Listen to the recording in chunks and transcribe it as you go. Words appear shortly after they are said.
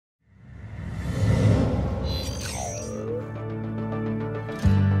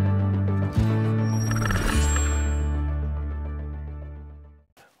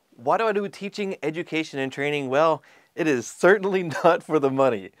Why do I do teaching, education, and training? Well, it is certainly not for the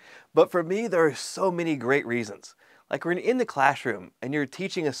money. But for me, there are so many great reasons. Like when you're in the classroom and you're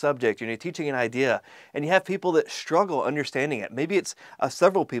teaching a subject and you're teaching an idea and you have people that struggle understanding it. Maybe it's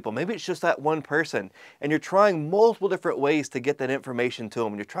several people, maybe it's just that one person, and you're trying multiple different ways to get that information to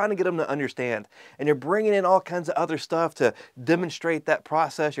them. And you're trying to get them to understand, and you're bringing in all kinds of other stuff to demonstrate that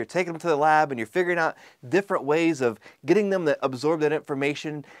process. You're taking them to the lab and you're figuring out different ways of getting them to absorb that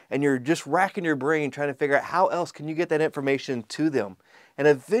information, and you're just racking your brain trying to figure out how else can you get that information to them. And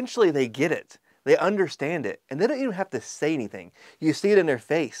eventually they get it. They understand it, and they don't even have to say anything. You see it in their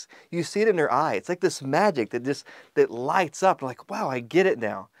face. You see it in their eye. It's like this magic that lights up. Like, wow, I get it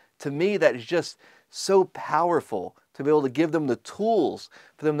now. To me, that is just so powerful to be able to give them the tools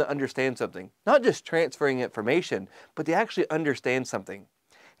for them to understand something. Not just transferring information, but they actually understand something.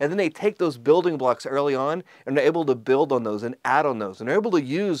 And then they take those building blocks early on and they're able to build on those and add on those. And they're able to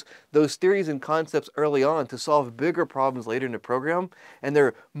use those theories and concepts early on to solve bigger problems later in the program. And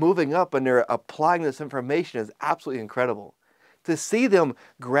they're moving up and they're applying this information is absolutely incredible. To see them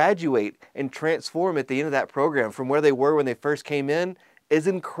graduate and transform at the end of that program from where they were when they first came in is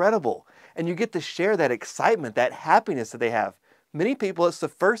incredible. And you get to share that excitement, that happiness that they have. Many people, it's the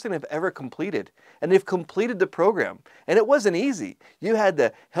first thing they've ever completed, and they've completed the program. And it wasn't easy. You had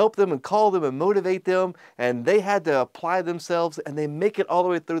to help them and call them and motivate them, and they had to apply themselves, and they make it all the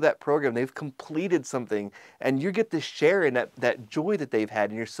way through that program. They've completed something, and you get to share in that joy that they've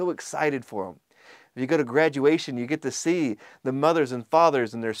had, and you're so excited for them. If you go to graduation, you get to see the mothers and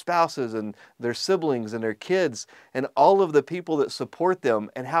fathers and their spouses and their siblings and their kids and all of the people that support them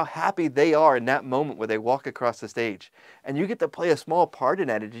and how happy they are in that moment where they walk across the stage. And you get to play a small part in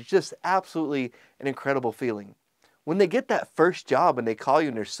that. It's just absolutely an incredible feeling. When they get that first job and they call you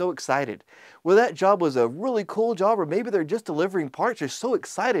and they're so excited, whether that job was a really cool job or maybe they're just delivering parts, they're so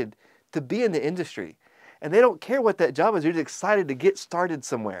excited to be in the industry. And they don't care what that job is, they're just excited to get started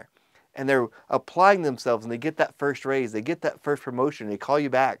somewhere. And they're applying themselves and they get that first raise, they get that first promotion, they call you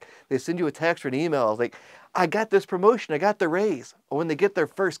back, they send you a text or an email like, I got this promotion, I got the raise. Or when they get their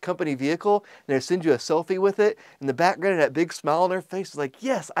first company vehicle and they send you a selfie with it, in the background that big smile on their face is like,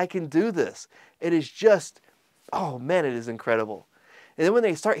 yes, I can do this. It is just, oh man, it is incredible. And then when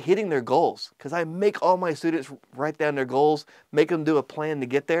they start hitting their goals, because I make all my students write down their goals, make them do a plan to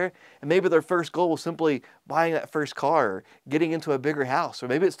get there, and maybe their first goal was simply buying that first car or getting into a bigger house, or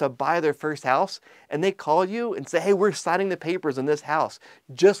maybe it's to buy their first house, and they call you and say, hey, we're signing the papers on this house,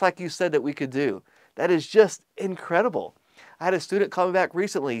 just like you said that we could do. That is just incredible. I had a student call me back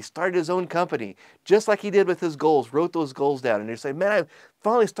recently. He started his own company, just like he did with his goals, wrote those goals down, and they say, man, I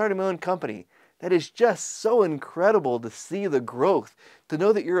finally started my own company. That is just so incredible to see the growth, to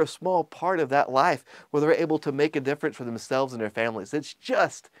know that you're a small part of that life where they're able to make a difference for themselves and their families. It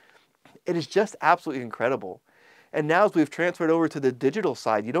is just absolutely incredible. And now as we've transferred over to the digital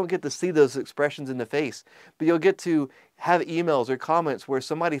side, you don't get to see those expressions in the face, but you'll get to have emails or comments where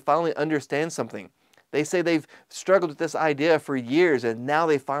somebody finally understands something. They say they've struggled with this idea for years and now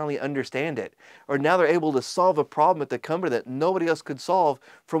they finally understand it. Or now they're able to solve a problem at the company that nobody else could solve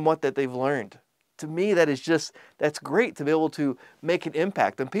from what that they've learned. To me, that's great to be able to make an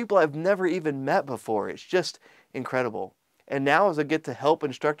impact on people I've never even met before. It's just incredible. And now as I get to help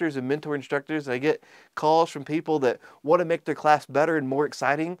instructors and mentor instructors, I get calls from people that want to make their class better and more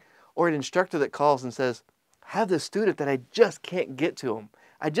exciting, or an instructor that calls and says, I have this student that I just can't get to them.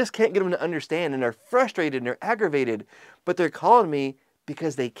 I just can't get them to understand, and they're frustrated and they're aggravated, but they're calling me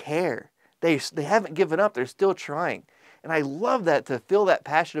because they care. They haven't given up. They're still trying. And I love that, to feel that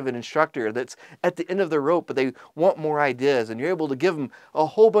passion of an instructor that's at the end of their rope, but they want more ideas. And you're able to give them a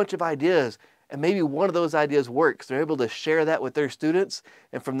whole bunch of ideas. And maybe one of those ideas works. They're able to share that with their students.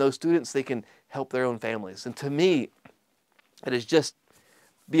 And from those students, they can help their own families. And to me, it is just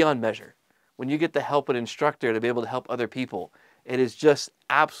beyond measure. When you get to help an instructor to be able to help other people, it is just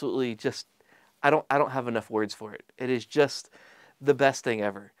absolutely I don't have enough words for it. It is just the best thing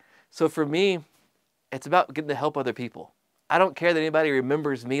ever. So for me, it's about getting to help other people. I don't care that anybody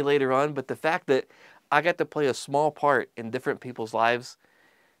remembers me later on, but the fact that I got to play a small part in different people's lives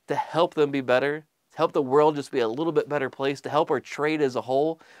to help them be better, to help the world just be a little bit better place, to help our trade as a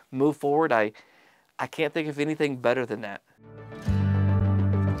whole move forward, I can't think of anything better than that.